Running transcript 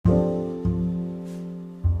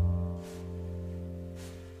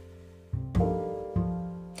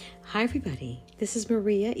Hi everybody, this is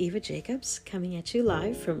Maria Eva Jacobs coming at you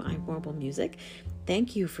live from iMortal Music.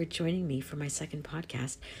 Thank you for joining me for my second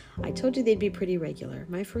podcast. I told you they'd be pretty regular.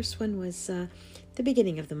 My first one was the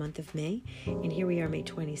beginning of the month of May, and here we are May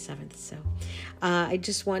 27th. So I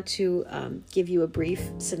just want to give you a brief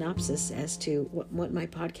synopsis as to what my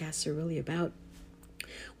podcasts are really about.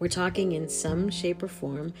 We're talking in some shape or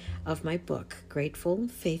form of my book, Grateful,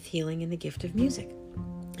 Faith, Healing, and the Gift of Music.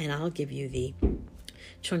 And I'll give you the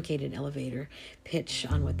truncated elevator pitch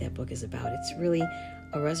on what that book is about. It's really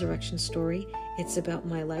a resurrection story. It's about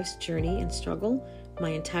my life's journey and struggle, my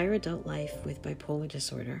entire adult life with bipolar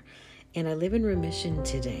disorder. And I live in remission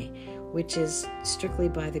today, which is strictly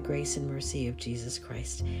by the grace and mercy of Jesus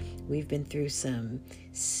Christ. We've been through some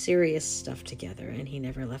serious stuff together, and he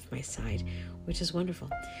never left my side, which is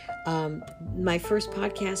wonderful. My first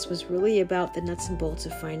podcast was really about the nuts and bolts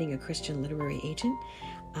of finding a Christian literary agent.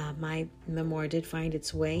 My memoir did find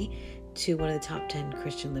its way to one of the top 10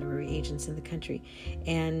 Christian literary agents in the country.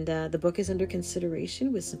 And the book is under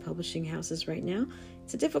consideration with some publishing houses right now.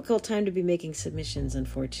 It's a difficult time to be making submissions,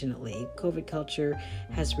 unfortunately. COVID culture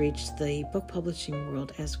has reached the book publishing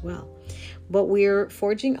world as well. But we're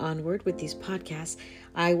forging onward with these podcasts.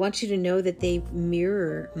 I want you to know that they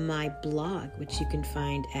mirror my blog, which you can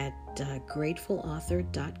find at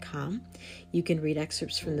gratefulauthor.com. You can read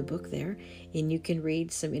excerpts from the book there, and you can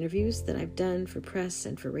read some interviews that I've done for press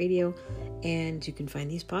and for radio, and you can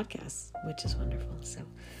find these podcasts, which is wonderful.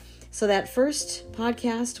 So that first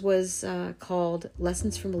podcast was called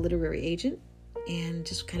Lessons from a Literary Agent, and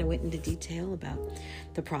just kind of went into detail about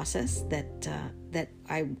the process that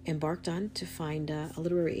I embarked on to find a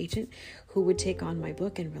literary agent who would take on my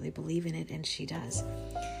book and really believe in it, and she does.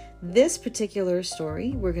 This particular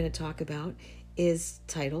story we're going to talk about is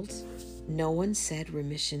titled, No One Said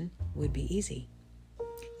Remission Would Be Easy.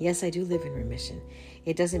 Yes, I do live in remission.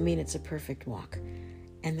 It doesn't mean it's a perfect walk,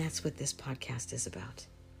 and that's what this podcast is about.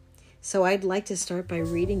 So I'd like to start by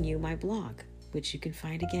reading you my blog, which you can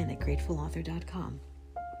find again at gratefulauthor.com.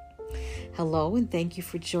 Hello, and thank you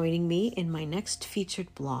for joining me in my next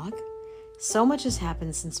featured blog. So much has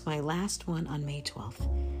happened since my last one on May 12th,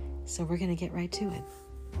 so we're going to get right to it.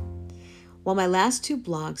 While my last two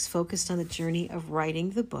blogs focused on the journey of writing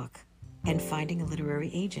the book and finding a literary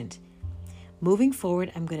agent, moving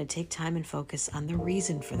forward, I'm going to take time and focus on the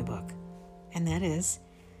reason for the book, and that is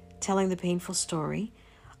telling the painful story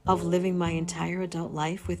of living my entire adult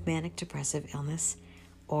life with manic depressive illness,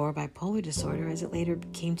 or bipolar disorder as it later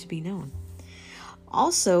came to be known.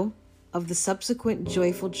 Also, of the subsequent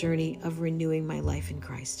joyful journey of renewing my life in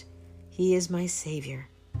Christ. He is my Savior,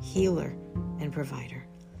 healer, and provider.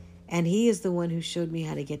 And He is the one who showed me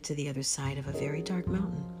how to get to the other side of a very dark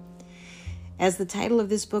mountain. As the title of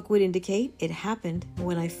this book would indicate, it happened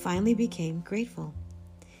when I finally became grateful.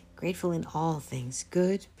 Grateful in all things,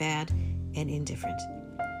 good, bad, and indifferent.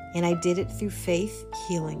 And I did it through faith,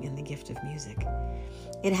 healing, and the gift of music.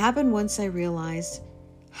 It happened once I realized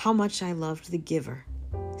how much I loved the giver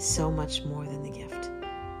so much more than the gift.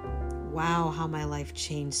 Wow, how my life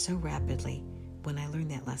changed so rapidly when I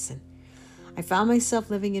learned that lesson. I found myself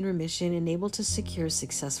living in remission and able to secure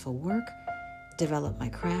successful work, develop my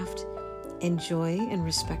craft, enjoy and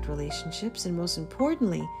respect relationships, and most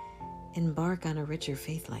importantly, embark on a richer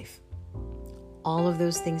faith life. All of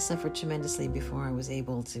those things suffered tremendously before I was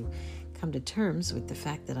able to come to terms with the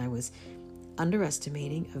fact that I was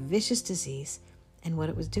underestimating a vicious disease and what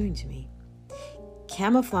it was doing to me,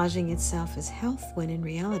 camouflaging itself as health when in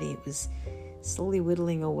reality it was slowly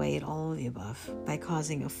whittling away at all of the above by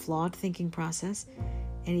causing a flawed thinking process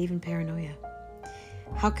and even paranoia.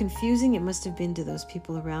 How confusing it must have been to those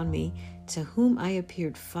people around me to whom I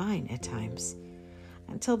appeared fine at times,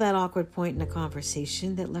 until that awkward point in a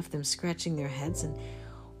conversation that left them scratching their heads and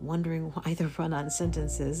wondering why the run-on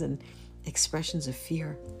sentences and expressions of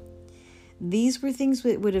fear. These were things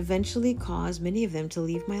that would eventually cause many of them to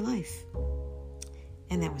leave my life,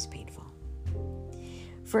 and that was painful.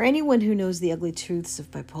 For anyone who knows the ugly truths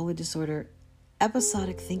of bipolar disorder,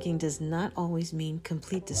 episodic thinking does not always mean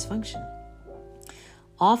complete dysfunction.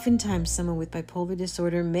 Oftentimes, someone with bipolar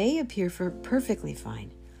disorder may appear perfectly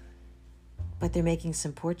fine, but they're making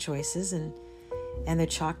some poor choices and they're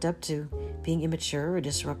chalked up to being immature or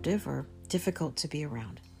disruptive or difficult to be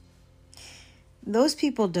around. Those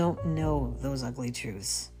people don't know those ugly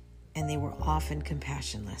truths, and they were often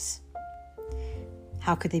compassionless.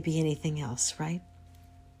 How could they be anything else, right?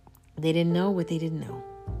 They didn't know what they didn't know,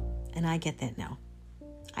 and I get that now.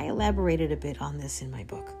 I elaborated a bit on this in my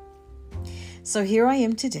book. So here I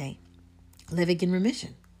am today, living in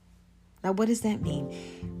remission. Now, what does that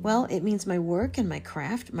mean? Well, it means my work and my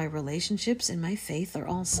craft, my relationships and my faith are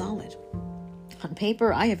all solid. On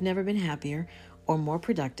paper, I have never been happier or more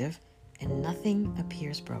productive, and nothing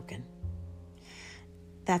appears broken.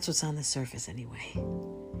 That's what's on the surface anyway.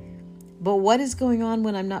 But what is going on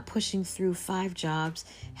when I'm not pushing through 5 jobs,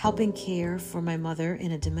 helping care for my mother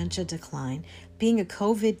in a dementia decline, being a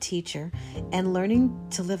COVID teacher, and learning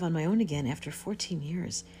to live on my own again after 14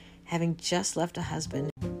 years, having just left a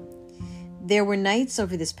husband? There were nights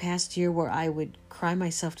over this past year where I would cry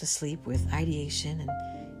myself to sleep with ideation and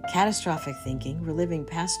catastrophic thinking, reliving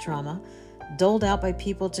past trauma, doled out by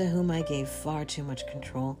people to whom I gave far too much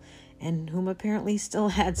control and whom apparently still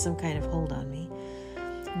had some kind of hold on me.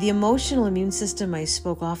 The emotional immune system I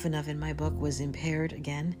spoke often of in my book was impaired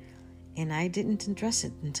again, and I didn't address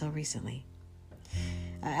it until recently.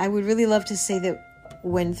 I would really love to say that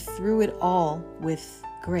went through it all with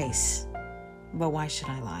grace, but why should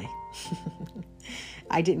I lie?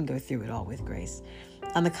 I didn't go through it all with grace.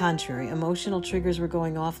 On the contrary, emotional triggers were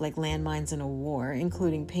going off like landmines in a war,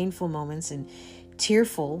 including painful moments and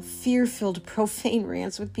tearful, fear-filled, profane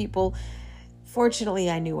rants with people fortunately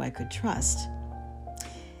I knew I could trust.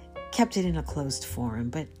 Kept it in a closed forum,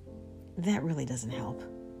 but that really doesn't help,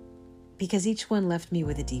 because each one left me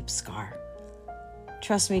with a deep scar.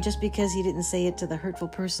 Trust me, just because you didn't say it to the hurtful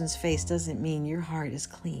person's face doesn't mean your heart is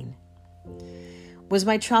clean. Was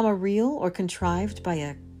my trauma real or contrived by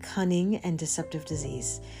a cunning and deceptive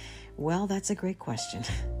disease? Well, that's a great question.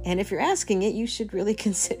 And if you're asking it, you should really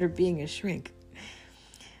consider being a shrink.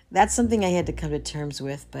 That's something I had to come to terms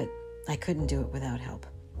with, but I couldn't do it without help.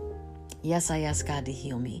 Yes, I asked God to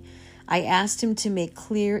heal me. I asked him to make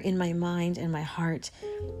clear in my mind and my heart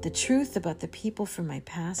the truth about the people from my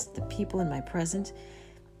past, the people in my present,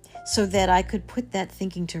 so that I could put that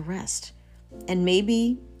thinking to rest and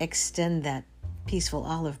maybe extend that peaceful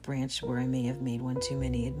olive branch where I may have made one too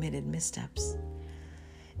many admitted missteps.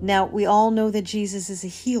 Now, we all know that Jesus is a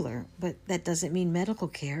healer, but that doesn't mean medical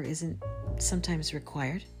care isn't sometimes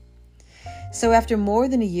required. So after more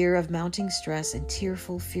than a year of mounting stress and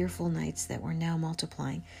tearful, fearful nights that were now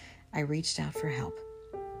multiplying, I reached out for help,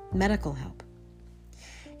 medical help.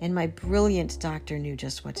 And my brilliant doctor knew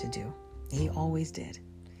just what to do. He always did.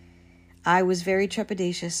 I was very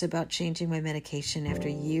trepidatious about changing my medication after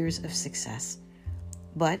years of success,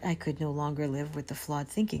 but I could no longer live with the flawed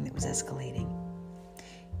thinking that was escalating.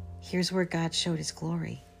 Here's where God showed his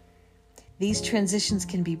glory. These transitions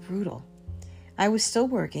can be brutal. I was still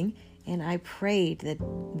working, and I prayed that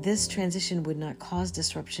this transition would not cause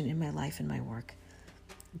disruption in my life and my work.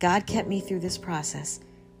 God kept me through this process,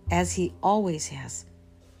 as he always has.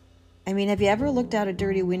 I mean, have you ever looked out a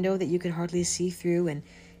dirty window that you could hardly see through and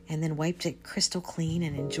then wiped it crystal clean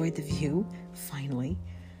and enjoyed the view, finally?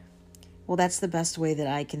 Well, that's the best way that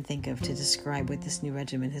I can think of to describe what this new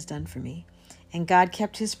regimen has done for me. And God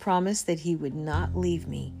kept his promise that he would not leave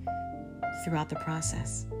me throughout the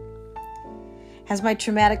process. Has my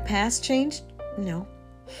traumatic past changed? No.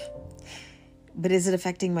 But is it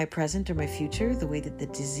affecting my present or my future the way that the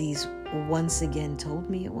disease once again told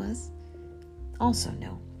me it was? Also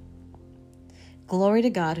no. Glory to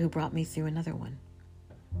God who brought me through another one.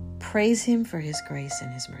 Praise him for his grace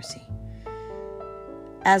and his mercy.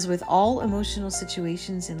 As with all emotional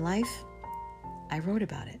situations in life, I wrote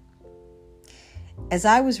about it. As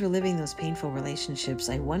I was reliving those painful relationships,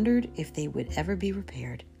 I wondered if they would ever be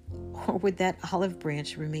repaired, or would that olive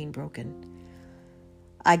branch remain broken?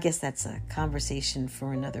 I guess that's a conversation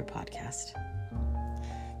for another podcast.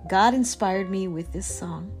 God inspired me with this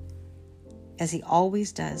song, as he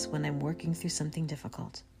always does when I'm working through something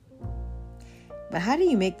difficult. But how do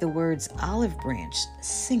you make the words olive branch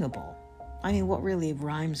singable? I mean, what really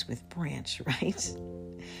rhymes with branch, right?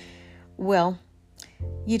 Well,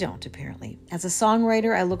 you don't, apparently. As a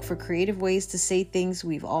songwriter, I look for creative ways to say things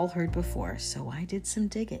we've all heard before, so I did some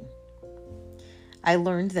digging. I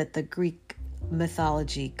learned that the Greek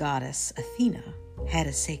mythology goddess Athena had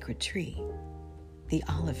a sacred tree, the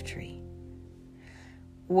olive tree.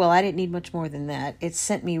 Well, I didn't need much more than that. It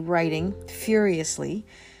sent me writing furiously.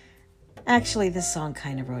 Actually, this song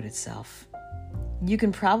kind of wrote itself. You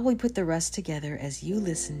can probably put the rest together as you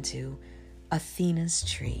listen to Athena's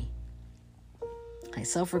Tree. I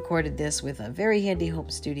self-recorded this with a very handy home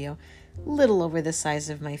studio, little over the size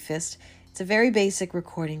of my fist. It's a very basic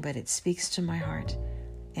recording, but it speaks to my heart,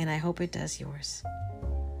 and I hope it does yours.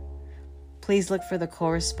 Please look for the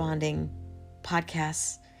corresponding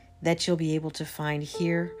podcasts that you'll be able to find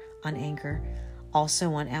here on Anchor,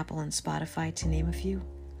 also on Apple and Spotify, to name a few.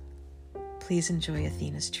 Please enjoy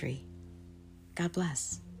Athena's Tree. God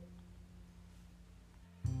bless.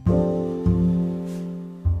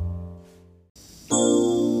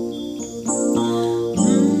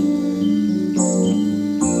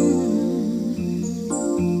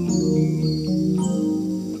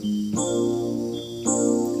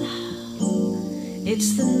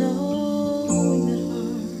 knowing that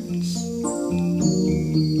hurts.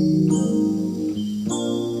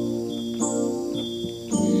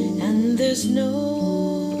 And there's no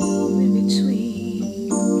in between.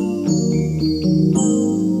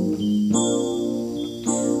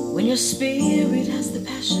 When your spirit has the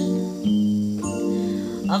passion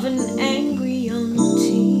of an angry young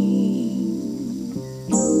teen,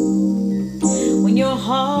 when your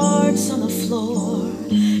heart's on the floor,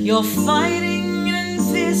 you're fighting an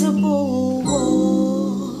invisible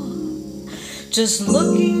war, just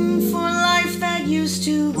looking for life that used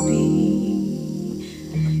to be.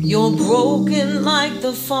 You're broken like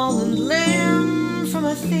the fallen limb from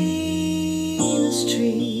Athena's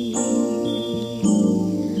tree.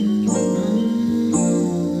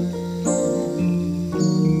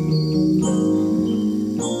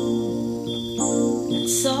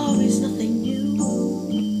 Sorry's nothing new,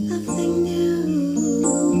 nothing new.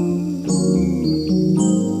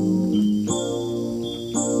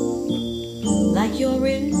 Like your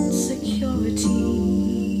insecurity,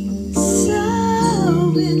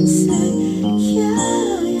 so insecure.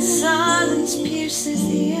 Silence pierces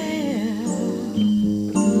the air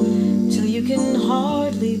till you can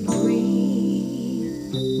hardly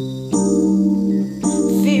breathe.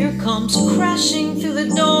 Fear comes crashing through the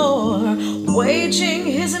door, waging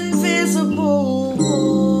his invisible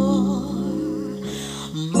war,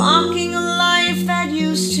 mocking a life that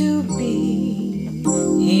used to be.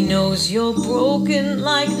 He knows you're broken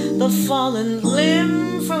like the fallen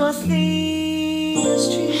limb from Athena's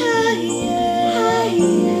tree.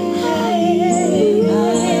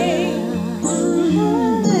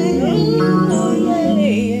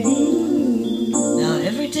 Now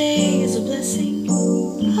every day is a blessing.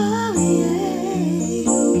 Oh yeah.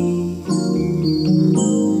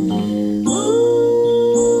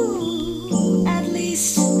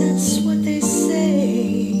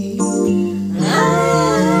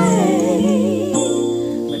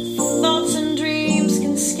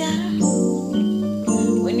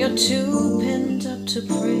 Too pent up to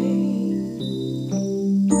pray,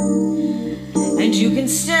 and you can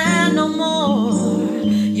stand no more.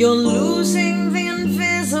 You're losing the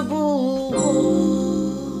invisible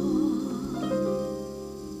war,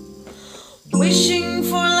 wishing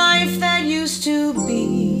for life that used to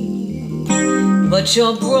be, but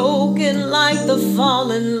you're broken like the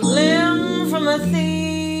fallen limb from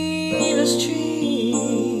Athena's tree.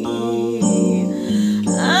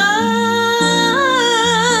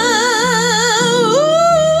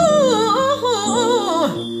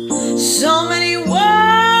 So many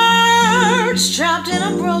words trapped in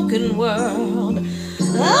a broken world.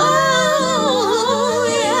 Oh,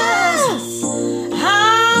 yes.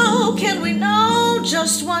 How can we know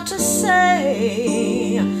just what to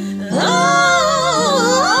say? Oh,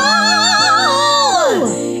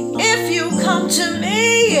 if you come to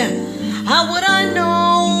me, how would I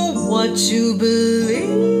know what to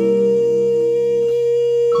believe?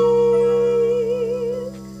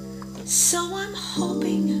 So I'm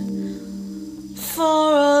hoping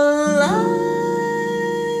for a life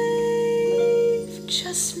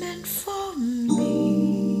just meant for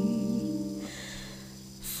me,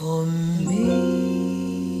 for me.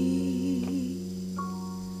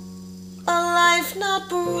 A life not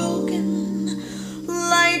broken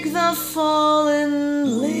like the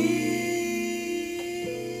fallen limb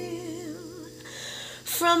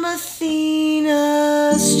from Athena.